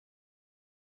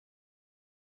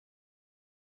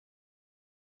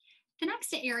The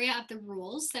next area of the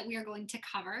rules that we are going to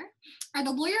cover are the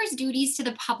lawyer's duties to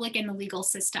the public and the legal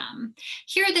system.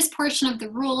 Here, this portion of the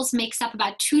rules makes up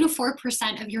about 2 to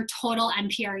 4% of your total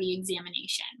NPRE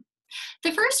examination.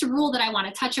 The first rule that I want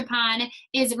to touch upon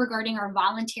is regarding our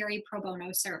voluntary pro bono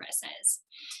services.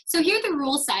 So here the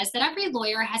rule says that every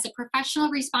lawyer has a professional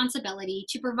responsibility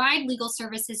to provide legal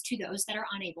services to those that are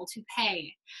unable to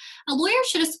pay. A lawyer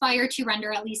should aspire to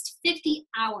render at least 50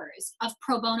 hours of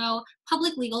pro bono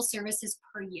public legal services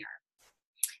per year.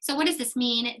 So what does this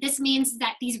mean? This means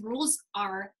that these rules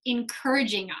are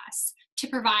encouraging us to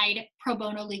provide pro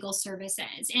bono legal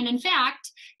services, and in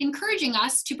fact, encouraging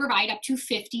us to provide up to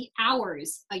 50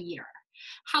 hours a year.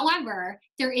 However,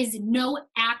 there is no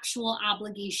actual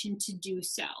obligation to do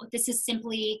so. This is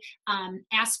simply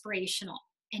aspirational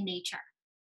in nature.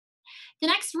 The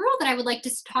next rule that I would like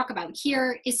to talk about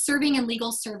here is serving in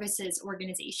legal services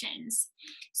organizations.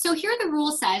 So here the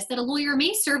rule says that a lawyer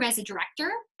may serve as a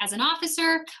director, as an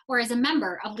officer, or as a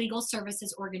member of legal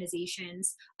services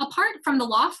organizations, apart from the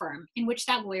law firm in which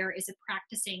that lawyer is a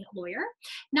practicing lawyer,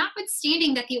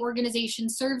 notwithstanding that the organization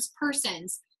serves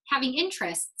persons having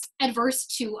interests adverse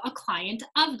to a client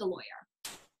of the lawyer.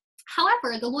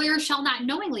 However, the lawyer shall not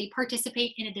knowingly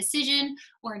participate in a decision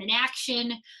or in an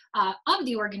action of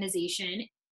the organization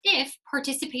if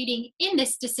participating in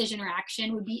this decision or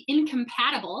action would be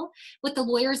incompatible with the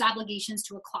lawyer's obligations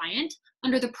to a client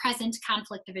under the present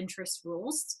conflict of interest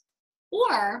rules,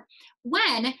 or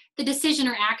when the decision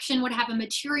or action would have a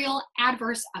material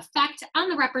adverse effect on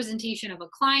the representation of a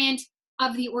client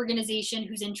of the organization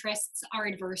whose interests are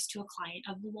adverse to a client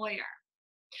of the lawyer.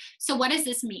 So what does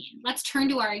this mean? Let's turn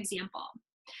to our example.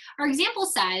 Our example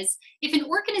says, if an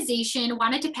organization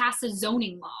wanted to pass a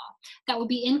zoning law that would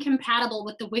be incompatible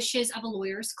with the wishes of a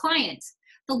lawyer's client,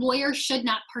 the lawyer should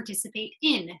not participate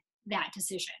in that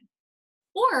decision.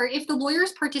 Or if the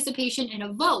lawyer's participation in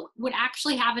a vote would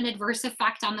actually have an adverse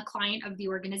effect on the client of the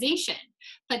organization,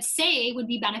 but say would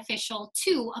be beneficial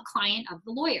to a client of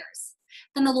the lawyer's,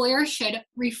 then the lawyer should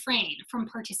refrain from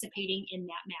participating in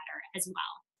that matter as well.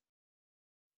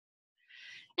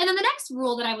 And then the next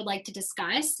rule that I would like to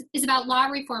discuss is about law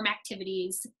reform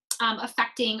activities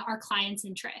affecting our clients'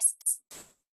 interests.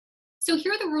 So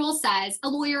here the rule says a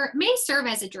lawyer may serve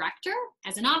as a director,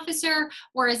 as an officer,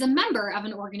 or as a member of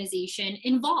an organization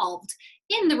involved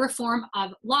in the reform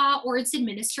of law or its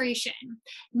administration,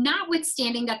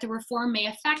 notwithstanding that the reform may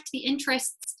affect the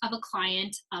interests of a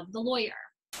client of the lawyer.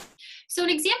 So an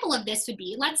example of this would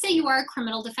be, let's say you are a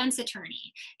criminal defense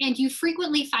attorney and you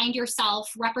frequently find yourself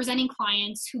representing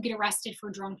clients who get arrested for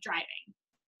drunk driving.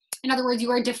 In other words, you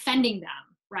are defending them,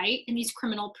 right, in these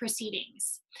criminal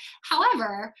proceedings.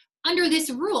 However, under this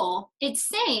rule, it's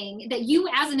saying that you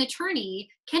as an attorney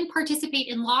can participate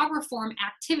in law reform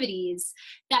activities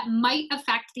that might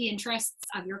affect the interests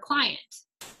of your client.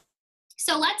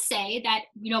 So let's say that,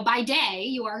 by day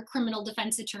you are a criminal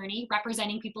defense attorney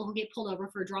representing people who get pulled over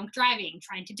for drunk driving,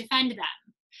 trying to defend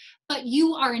them. But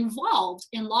you are involved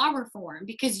in law reform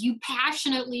because you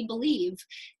passionately believe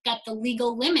that the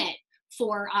legal limit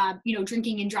for,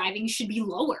 drinking and driving should be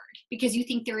lowered because you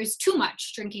think there is too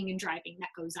much drinking and driving that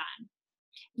goes on.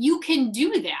 You can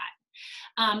do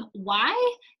that.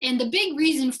 Why? And the big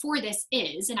reason for this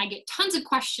is, and I get tons of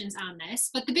questions on this,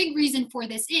 but the big reason for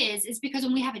this is because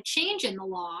when we have a change in the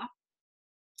law,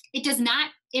 it does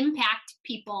not impact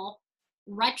people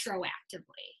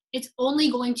retroactively. It's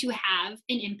only going to have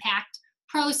an impact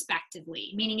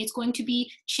prospectively, meaning it's going to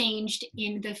be changed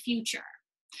in the future.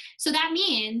 So that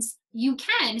means you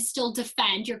can still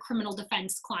defend your criminal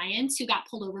defense clients who got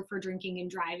pulled over for drinking and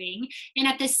driving, and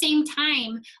at the same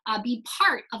time be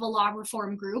part of a law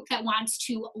reform group that wants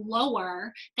to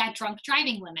lower that drunk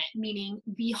driving limit, meaning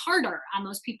be harder on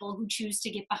those people who choose to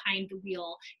get behind the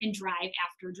wheel and drive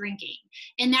after drinking.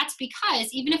 And that's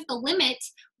because even if the limit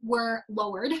were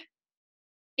lowered,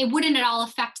 it wouldn't at all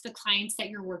affect the clients that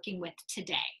you're working with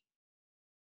today.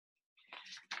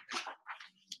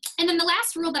 And then the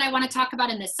last rule that I want to talk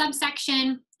about in this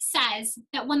subsection says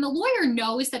that when the lawyer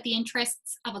knows that the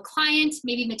interests of a client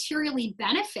may be materially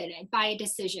benefited by a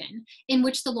decision in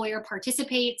which the lawyer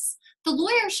participates, the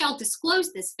lawyer shall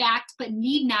disclose this fact but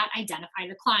need not identify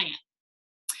the client.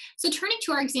 So turning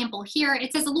to our example here,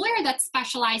 it says a lawyer that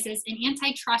specializes in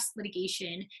antitrust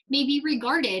litigation may be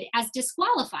regarded as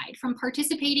disqualified from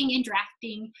participating in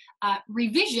drafting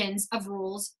revisions of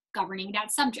rules governing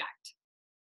that subject.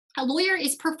 A lawyer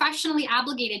is professionally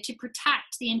obligated to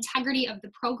protect the integrity of the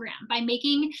program by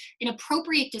making an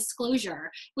appropriate disclosure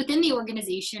within the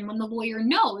organization when the lawyer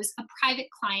knows a private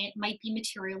client might be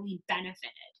materially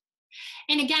benefited.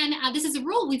 And again, this is a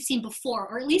rule we've seen before,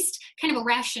 or at least kind of a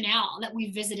rationale that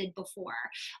we've visited before.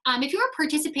 If you are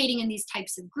participating in these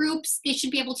types of groups, they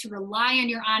should be able to rely on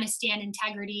your honesty and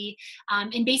integrity,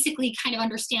 and basically kind of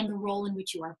understand the role in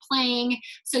which you are playing.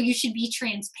 So you should be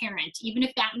transparent, even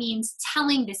if that means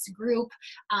telling this group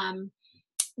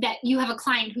that you have a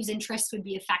client whose interests would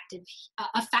be affected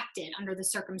under the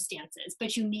circumstances,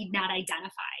 but you need not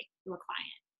identify your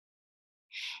client.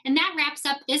 And that wraps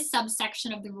up this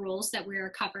subsection of the rules that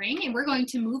we're covering, and we're going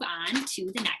to move on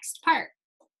to the next part.